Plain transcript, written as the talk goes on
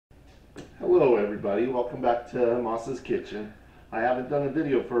Hello everybody, welcome back to Moss's Kitchen. I haven't done a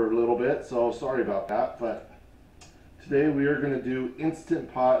video for a little bit, so sorry about that, but today we are going to do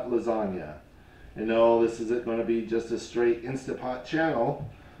Instant Pot lasagna. And no, this isn't going to be just a straight Instant Pot channel,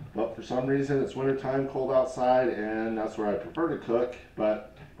 but for some reason it's winter time, cold outside, and that's where I prefer to cook,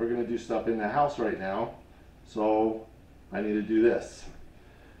 but we're going to do stuff in the house right now, so I need to do this.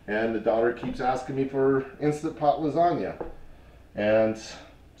 And the daughter keeps asking me for Instant Pot lasagna, and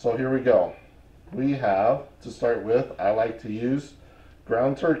so here we go. We have, to start with, I like to use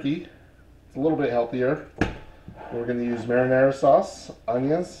ground turkey. It's a little bit healthier. We're going to use marinara sauce,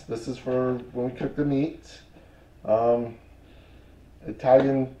 onions. This is for when we cook the meat.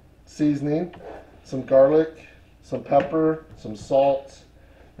 Italian seasoning, some garlic, some pepper, some salt.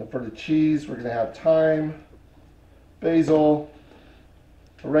 And for the cheese, we're going to have thyme, basil,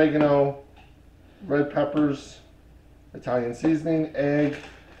 oregano, red peppers, Italian seasoning, egg,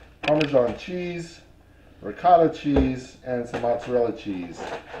 Parmesan cheese, ricotta cheese, and some mozzarella cheese,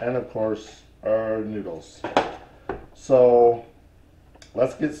 and of course our noodles. So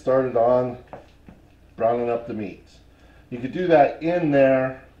let's get started on browning up the meat. You could do that in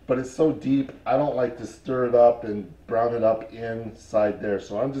there, but it's so deep I don't like to stir it up and brown it up inside there,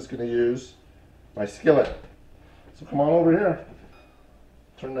 so I'm just going to use my skillet. So come on over here,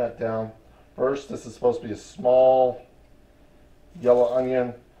 turn that down. First, this is supposed to be a small yellow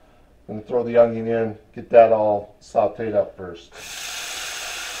onion. I'm going to throw the onion in, get that all sauteed up first.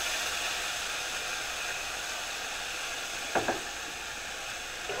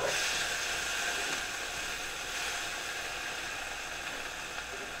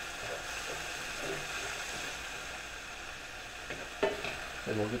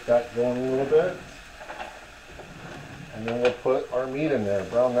 And we'll get that going a little bit. And then we'll put our meat in there,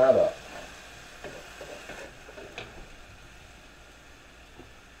 brown that up.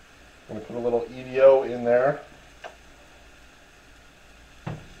 I'm going to put a little EDO in there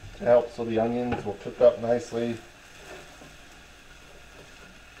to help so the onions will cook up nicely.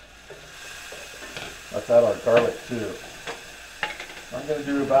 Let's add our garlic too. I'm going to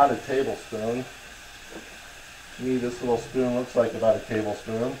do about a tablespoon. To me, this little spoon looks like about a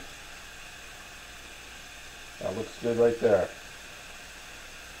tablespoon. That looks good right there.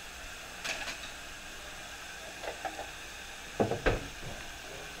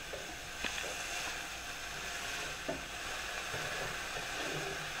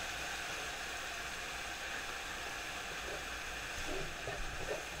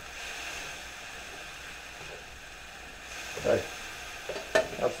 Okay,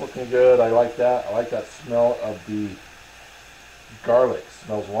 that's looking good. I like that. I like that smell of the garlic.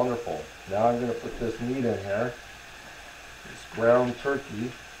 Smells wonderful. Now I'm going to put this meat in here. This ground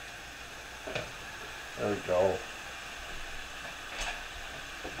turkey. There we go.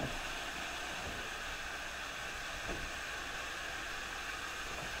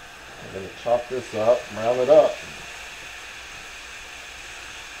 I'm going to chop this up, round it up.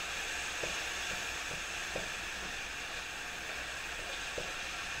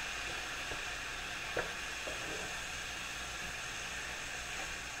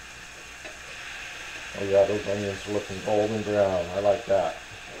 Oh yeah, those onions are looking golden brown. I like that.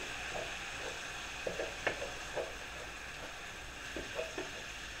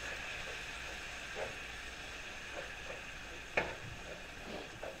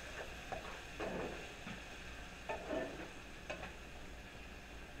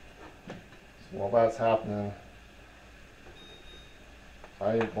 So while that's happening,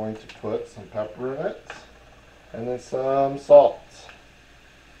 I am going to put some pepper in it and then some salt.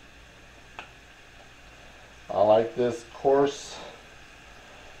 I like this coarse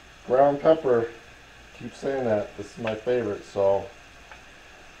ground pepper. Keep saying that. This is my favorite, so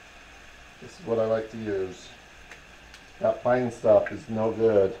this is what I like to use. That fine stuff is no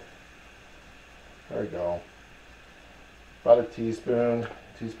good. There we go. About a teaspoon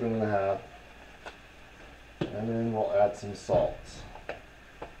and a half. And then we'll add some salt.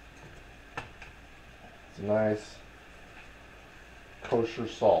 It's a nice kosher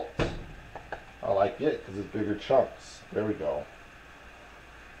salt. I like it because it's bigger chunks. There we go.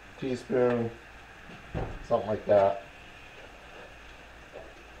 Teaspoon, something like that.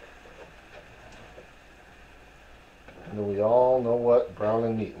 And then we all know what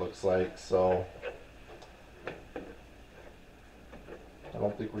browning meat looks like, so I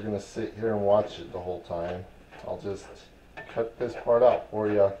don't think we're going to sit here and watch it the whole time. I'll just cut this part out for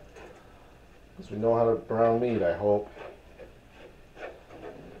you because we know how to brown meat, I hope.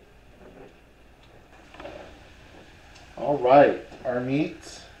 Alright, our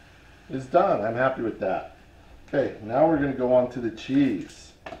meat is done. I'm happy with that. Okay, now we're going to go on to the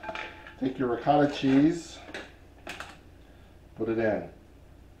cheese. Take your ricotta cheese, put it in.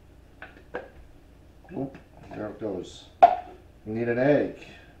 Oop, there it goes. You need an egg.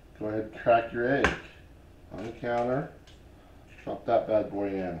 Go ahead and crack your egg on the counter. Drop that bad boy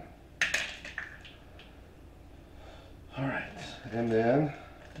in. Alright, and then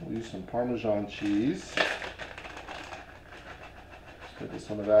we'll use some Parmesan cheese. Put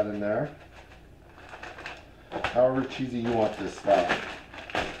some of that in there. However cheesy you want this stuff.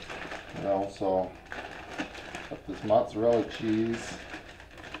 You know, so got this mozzarella cheese.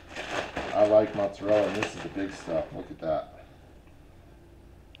 I like mozzarella, and this is the big stuff. Look at that.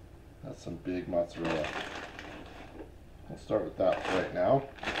 That's some big mozzarella. We'll start with that right now.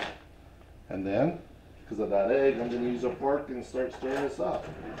 And then, because of that egg, I'm going to use a fork and start stirring this up.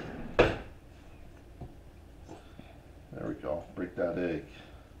 There we go. Break that egg.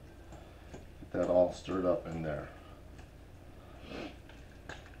 Get that all stirred up in there.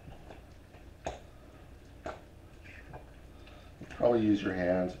 Probably use your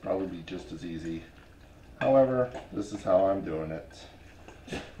hands, probably be just as easy. However, this is how I'm doing it.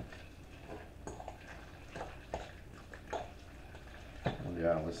 Oh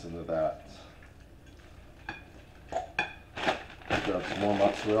yeah, listen to that. Grab some more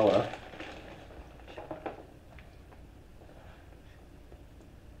mozzarella.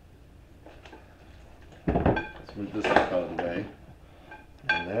 Let's move this stuff out of the way.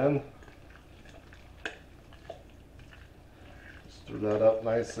 And then stir that up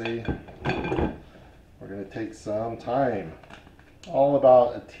nicely. We're going to take some thyme. All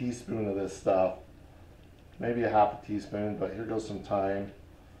about a teaspoon of this stuff. Maybe a half a teaspoon, but here goes some thyme.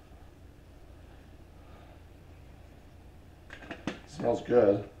 Smells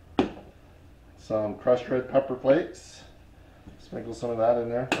good. Some crushed red pepper flakes. Sprinkle some of that in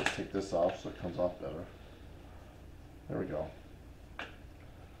there. Let's take this off so it comes off better. There we go.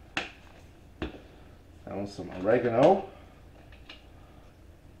 And some oregano.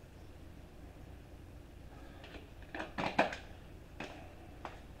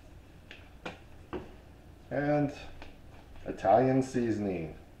 And Italian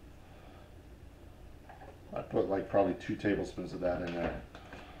seasoning. I put like probably 2 tablespoons of that in there.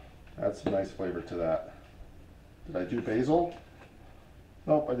 Add some nice flavor to that. Did I do basil?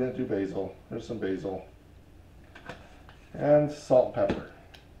 Nope, I didn't do basil. There's some basil. And salt and pepper.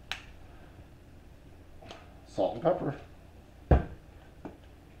 Salt and pepper.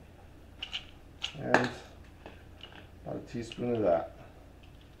 And about a teaspoon of that.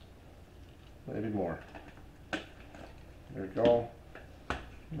 Maybe more. There we go.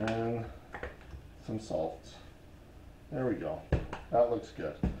 And some salt. There we go. That looks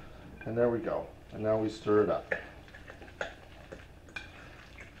good. And there we go. And now we stir it up.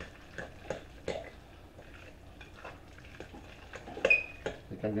 I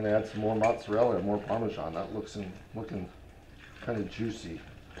think I'm going to add some more mozzarella or more Parmesan. That looking kind of juicy.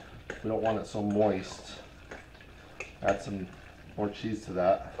 We don't want it so moist. Add some more cheese to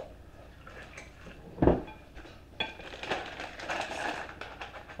that.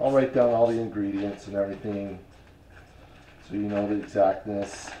 I'll write down all the ingredients and everything so you know the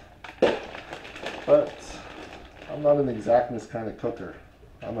exactness. But I'm not an exactness kind of cooker.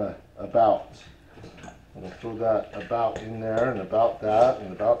 I'm a about. I'm going to throw that about in there and about that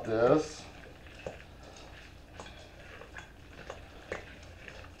and about this.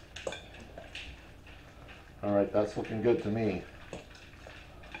 Alright, that's looking good to me.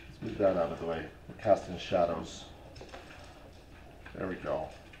 Let's move that out of the way. We're casting shadows. There we go.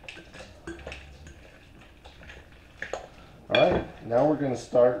 Alright, now we're going to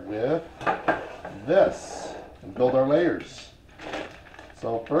start with this and build our layers.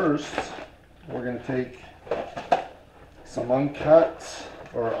 So first, we're going to take some uncut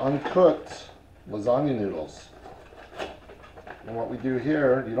or uncooked lasagna noodles. And what we do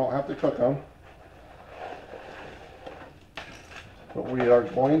here, you don't have to cook them, but we are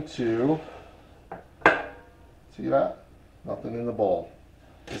going to, see that? Nothing in the bowl.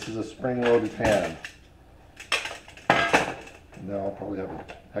 This is a spring-loaded pan. Now I'll probably have a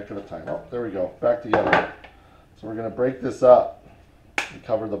heck of a time. Oh, there we go. Back together. So we're going to break this up and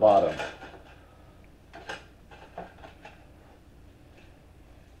cover the bottom.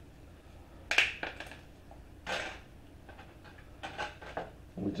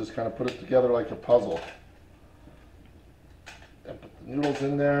 And we just kind of put it together like a puzzle. And put the noodles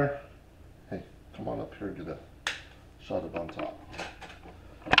in there. Hey, come on up here and get a shot of on top.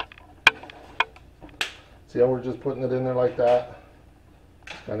 See how we're just putting it in there like that?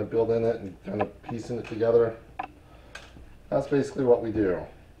 Just kind of building it and kind of piecing it together. That's basically what we do.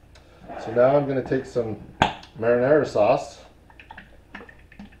 So now I'm going to take some marinara sauce.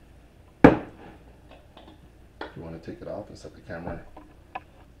 you want to take it off and set the camera.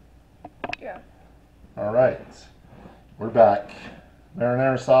 Yeah. All right, we're back.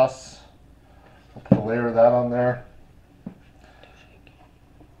 Marinara sauce. I'll put a layer of that on there.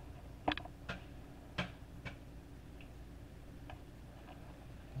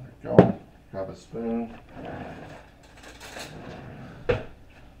 There we go. Grab a spoon.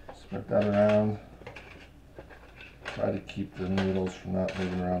 Spread that around. Try to keep the noodles from not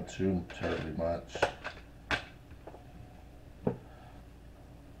moving around too terribly much.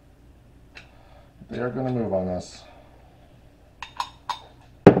 They are going to move on us.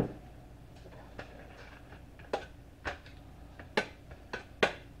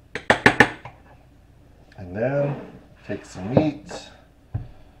 And then take some meat.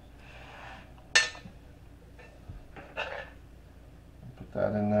 Put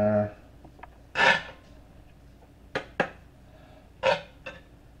that in there.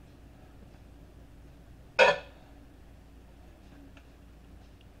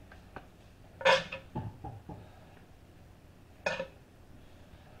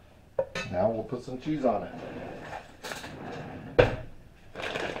 Now we'll put some cheese on it.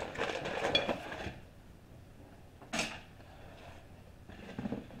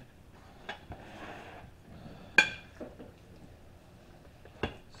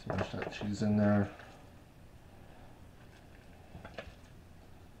 Smash that cheese in there.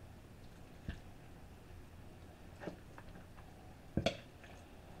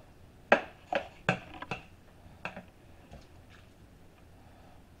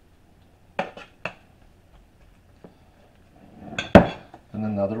 And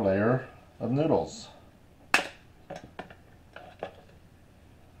another layer of noodles.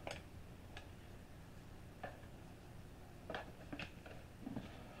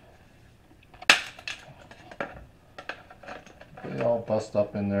 They all bust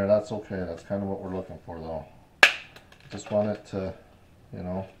up in there. That's okay. That's kind of what we're looking for, though. Just want it to, you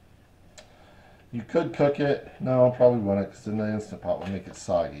know. You could cook it. No, probably wouldn't, because in the Instant Pot will make it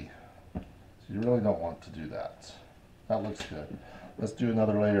soggy. So you really don't want to do that. That looks good. Let's do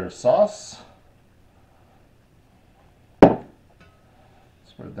another layer of sauce.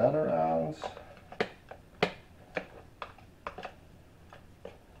 Spread that around.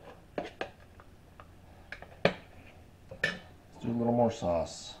 Let's do a little more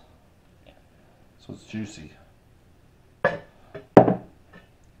sauce so it's juicy. There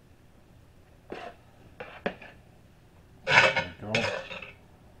we go.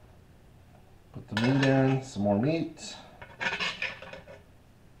 Put the meat in, some more meat.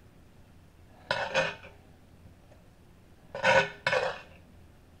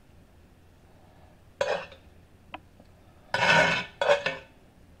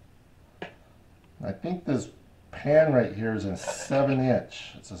 I think this pan right here is a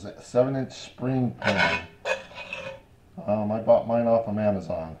 7-inch. It's a 7-inch spring pan. I bought mine off of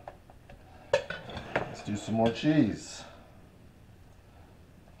Amazon. Let's do some more cheese.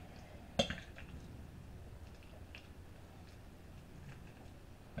 There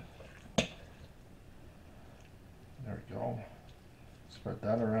we go. Spread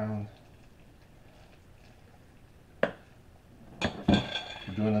that around.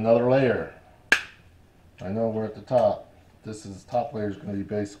 We're doing another layer. I know we're at the top. Top layer is going to be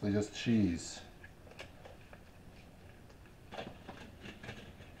basically just cheese.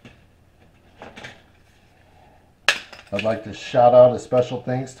 I'd like to shout out a special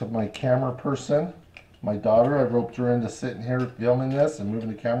thanks to my camera person, my daughter. I roped her into sitting here filming this and moving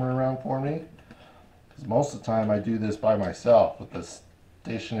the camera around for me. Because most of the time I do this by myself with this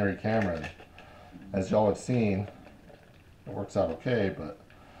stationary camera. As y'all have seen, it works out okay, but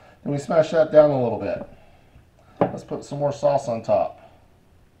then we smash that down a little bit. Let's put some more sauce on top.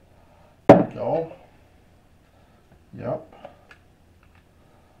 There we go. Yep.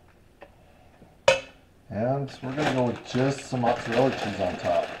 And we're going to go with just some mozzarella cheese on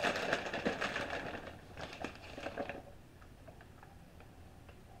top.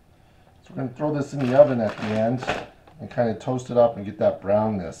 So we're going to throw this in the oven at the end and kind of toast it up and get that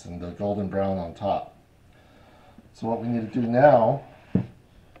brownness and the golden brown on top. So what we need to do now, if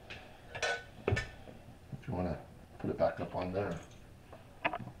you want to put it back up on there.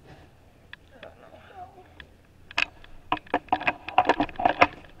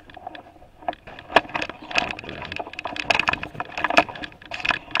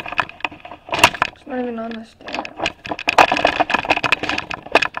 It's not even on the stand.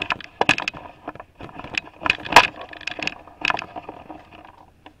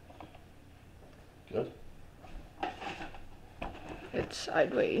 Good. It's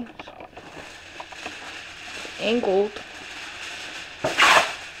sideways. Angled.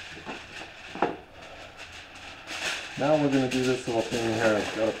 Now we're going to do this little thing here.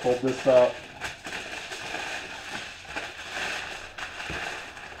 Got to fold this up.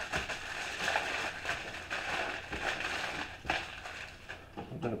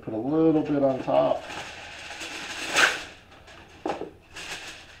 I'm going to put a little bit on top.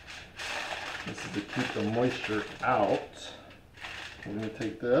 This is to keep the moisture out. We're going to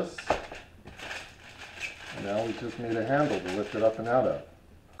take this, and now we just made a handle to lift it up and out of.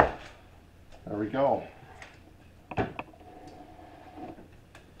 There we go.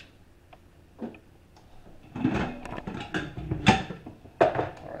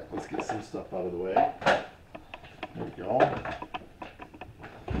 Alright, let's get some stuff out of the way. There we go.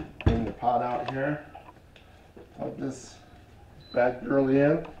 Bring the pot out here. Plug this bad girly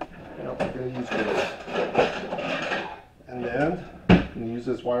in. We're going to use this. And then I'm going to use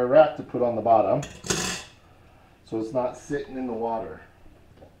this wire rack to put on the bottom so it's not sitting in the water.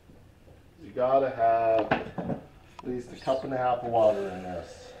 You gotta have at least a cup and a half of water in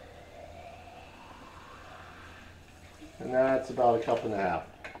this. And that's about a cup and a half.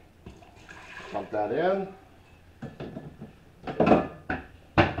 Dump that in.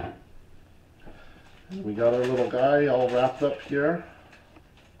 And we got our little guy all wrapped up here.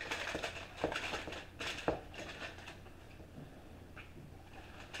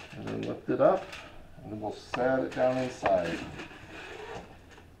 And then lift it up, and then we'll set it down inside.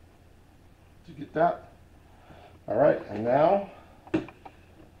 Did you get that? All right, and now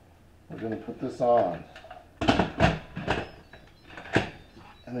we're going to put this on.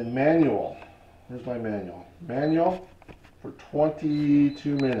 And then manual. Where's my manual? Manual for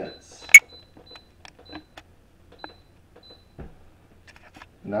 22 minutes.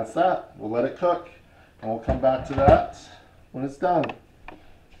 And that's that. We'll let it cook, and we'll come back to that when it's done.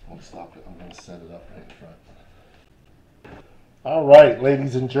 I'm going to stop it. I'm going to set it up right in front. All right,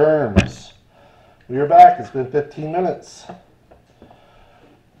 ladies and germs. We are back. It's been 15 minutes.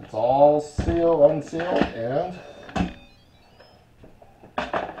 It's all sealed, unsealed, and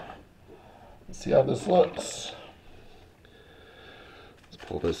let's see how this looks. Let's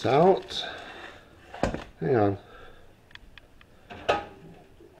pull this out. Hang on.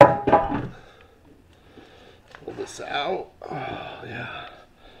 Pull this out. Oh, yeah.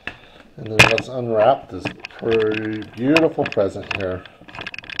 And then let's unwrap this pretty beautiful present here.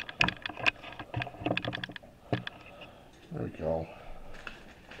 There we go.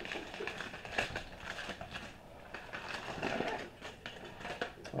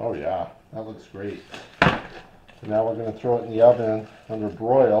 Oh yeah, that looks great. So now we're going to throw it in the oven under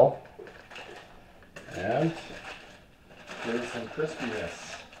broil and give it some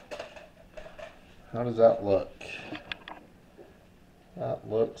crispiness. How does that look? That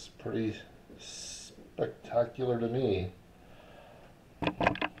looks pretty spectacular to me. Pull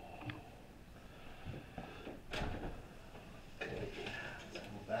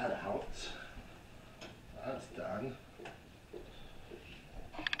that out. That's done.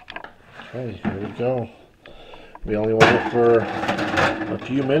 Okay, here we go. We only want it for a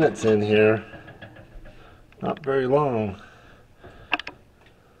few minutes in here. Not very long.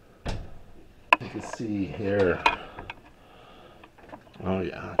 You can see here. Oh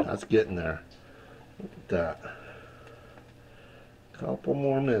yeah, that's getting there. Look at that. Couple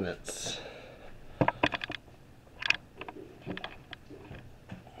more minutes.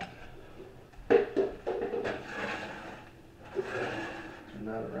 Turn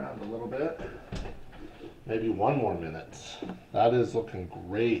that around a little bit. Maybe one more minute. That is looking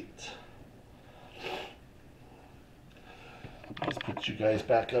great. Let's put you guys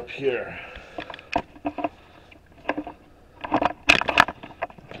back up here.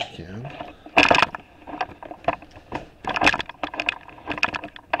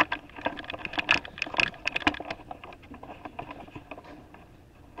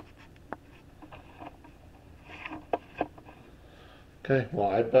 Okay, well,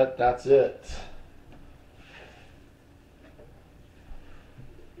 I bet that's it.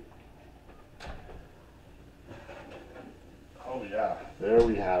 Oh yeah, there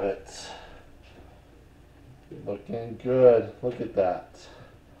we have it. Looking good. Look at that.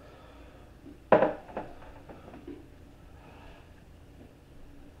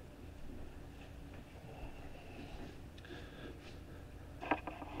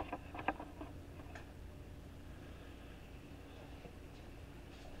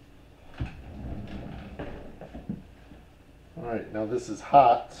 Alright, now this is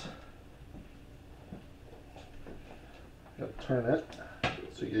hot. Gotta turn it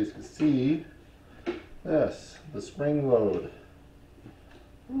so you guys can see this, the spring load.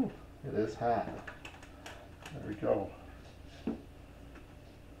 Ooh, it is hot. There we go.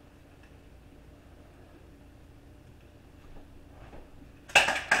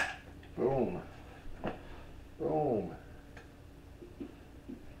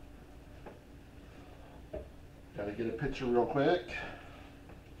 Gotta get a picture real quick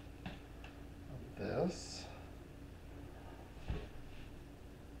of this.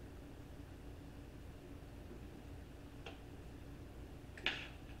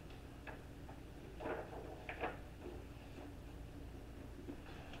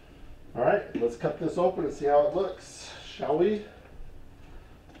 All right, let's cut this open and see how it looks, shall we?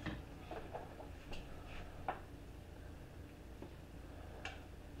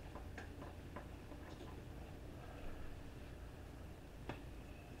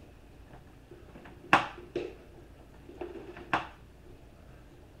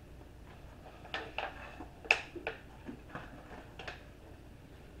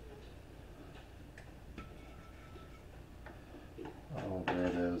 Oh, there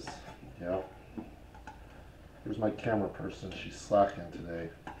it is. Yep. Here's my camera person. She's slacking today.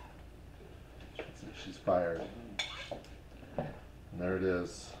 She's fired. And there it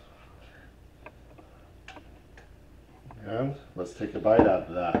is. And let's take a bite out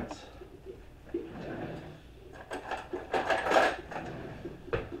of that.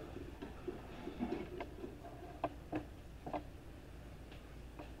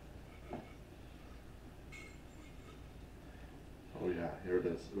 Oh yeah, here it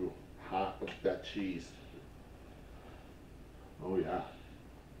is. Ooh, hot. Look at that cheese. Oh yeah.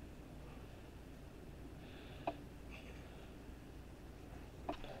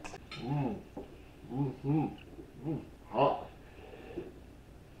 Mmm. Mm-hmm. Mmm. Hot.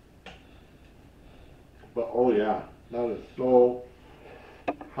 But oh yeah, that is so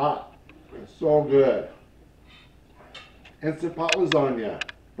hot. It's so good. Instant pot lasagna.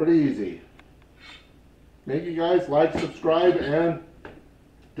 Pretty easy. Thank you guys. Like, subscribe, and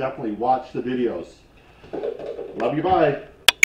definitely watch the videos. Love you. Bye.